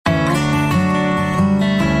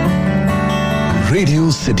Radio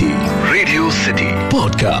city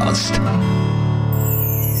podcast.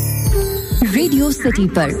 Radio city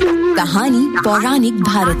पर कहानी पौराणिक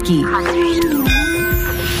भारत की।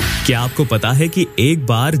 क्या आपको पता है कि एक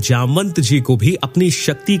बार जामवंत जी को भी अपनी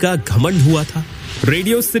शक्ति का घमंड हुआ था?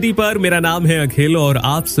 रेडियो सिटी पर मेरा नाम है अखिल और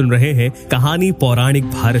आप सुन रहे हैं कहानी पौराणिक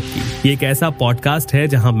भारत की। ये एक ऐसा पॉडकास्ट है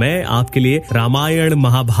जहां मैं आपके लिए रामायण,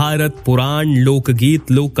 महाभारत, पुराण,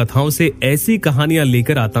 लोकगीत, लोक कथाओं से ऐसी कहानियां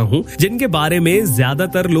लेकर आता हूं जिनके बारे में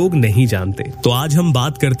ज्यादातर लोग नहीं जानते। तो आज हम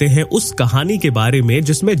बात करते हैं उस कहानी के बारे में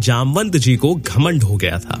जिसमें जामवंत जी को घमंड हो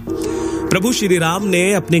गया था। प्रभु श्री राम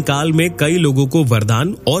ने अपने काल में कई लोगों को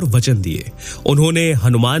वरदान और वचन दिए। उन्होंने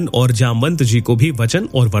हनुमान और जामवंत जी को भी वचन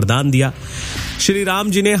और वरदान दिया। श्री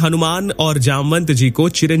राम जी ने हनुमान और जामवंत जी को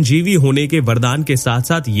चिरंजीवी होने के वरदान के साथ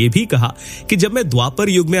साथ ये भी कहा कि जब मैं द्वापर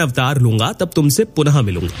युग में अवतार लूंगा तब तुमसे पुनः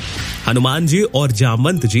मिलूंगा। हनुमान जी और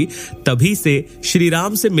जामवंत जी तभी से श्री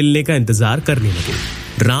राम से मिलने का इंतजार करने लगे।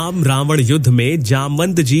 राम रावण युद्ध में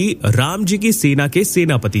जामवंत जी राम जी की सेना के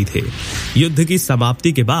सेनापति थे। युद्ध की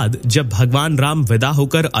समाप्ति के बाद जब भगवान राम विदा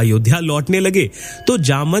होकर अयोध्या लौटने लगे तो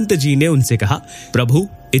जामवंत जी ने उनसे कहा, प्रभु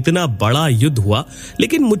इतना बड़ा युद्ध हुआ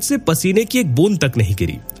लेकिन मुझसे पसीने की एक बूंद तक नहीं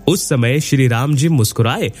गिरी। उस समय श्री राम जी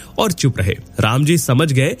मुस्कुराए और चुप रहे। राम जी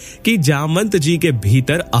समझ गए कि जामवंत जी के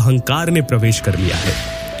भीतर अहंकार ने प्रवेश कर लिया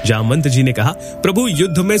है। जामवंत जी ने कहा, प्रभु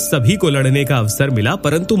युद्ध में सभी को लड़ने का अवसर मिला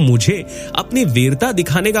परंतु मुझे अपनी वीरता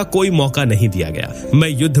दिखाने का कोई मौका नहीं दिया गया। मैं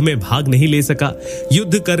युद्ध में भाग नहीं ले सका।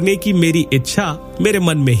 युद्ध करने की मेरी इच्छा मेरे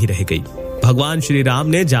मन में ही रह गई। भगवान श्री राम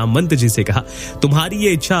ने जामवंत जी से कहा, तुम्हारी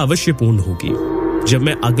ये इच्छा अवश्य पूर्ण होगी। जब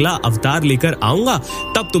मैं अगला अवतार लेकर आऊंगा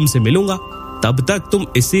तब तुमसे मिलूंगा। तब तक तुम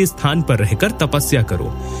इसी स्थान पर रहकर तपस्या करो।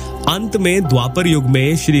 अंत में द्वापर युग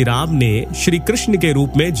में श्री राम ने श्री कृष्ण के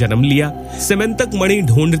रूप में जन्म लिया। सिमंतक मणि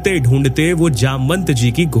ढूंढते ढूंढते वो जामवंत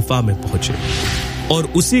जी की गुफा में पहुंचे और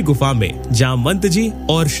उसी गुफा में जामवंत जी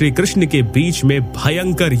और श्री कृष्ण के बीच में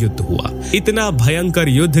भयंकर युद्ध हुआ। इतना भयंकर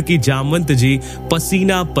युद्ध कि जामवंत जी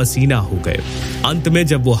पसीना पसीना हो गए। अंत में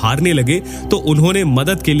जब वो हारने लगे तो उन्होंने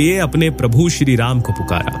मदद के लिए अपने प्रभु श्री राम को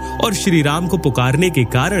पुकारा और श्री राम को पुकारने के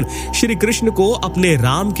कारण श्री कृष्ण को अपने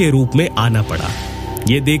राम के रूप में आना पड़ा।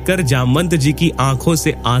 ये देखकर जामवंत जी की आंखों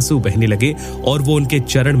से आंसू बहने लगे और वो उनके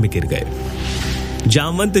चरण में गिर गए।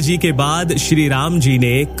 जामवंत जी के बाद श्री राम जी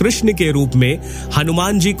ने कृष्ण के रूप में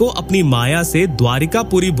हनुमान जी को अपनी माया से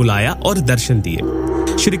द्वारिकापुरी बुलाया और दर्शन दिए।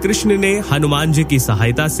 श्री कृष्ण ने हनुमान जी की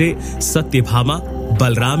सहायता से सत्यभामा,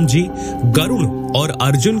 बलराम जी, गरुण और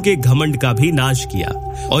अर्जुन के घमंड का भी नाश किया।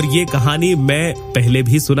 और ये कहानी मैं पहले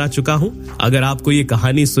भी सुना चुका हूँ। अगर आपको ये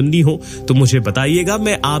कहानी सुननी हो तो मुझे बताइएगा,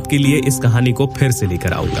 मैं आपके लिए इस कहानी को फिर से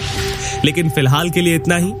लेकर आऊंगा। लेकिन फिलहाल के लिए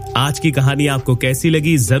इतना ही। आज की कहानी आपको कैसी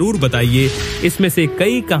लगी जरूर बताइए। इसमें से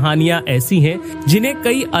कई कहानियां ऐसी हैं जिन्हें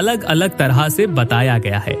कई अलग अलग तरह से बताया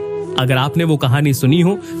गया है। अगर आपने वो कहानी सुनी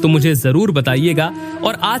हो तो मुझे जरूर बताइएगा।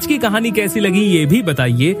 और आज की कहानी कैसी लगी ये भी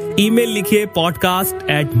बताइए। ईमेल लिखिए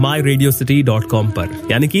podcast@myradiocity.com पर,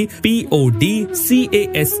 यानी कि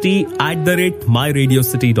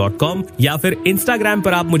podcast@myradiocity.com, या फिर इंस्टाग्राम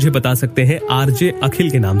पर आप मुझे बता सकते हैं। RJ अखिल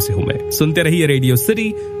के नाम से हूँ मैं। सुनते रहिए रेडियो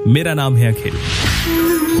सिटी। मेरा नाम है अखिल।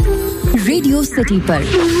 रेडियो सिटी पर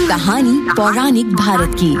कहानी पौराणिक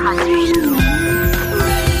भारत की।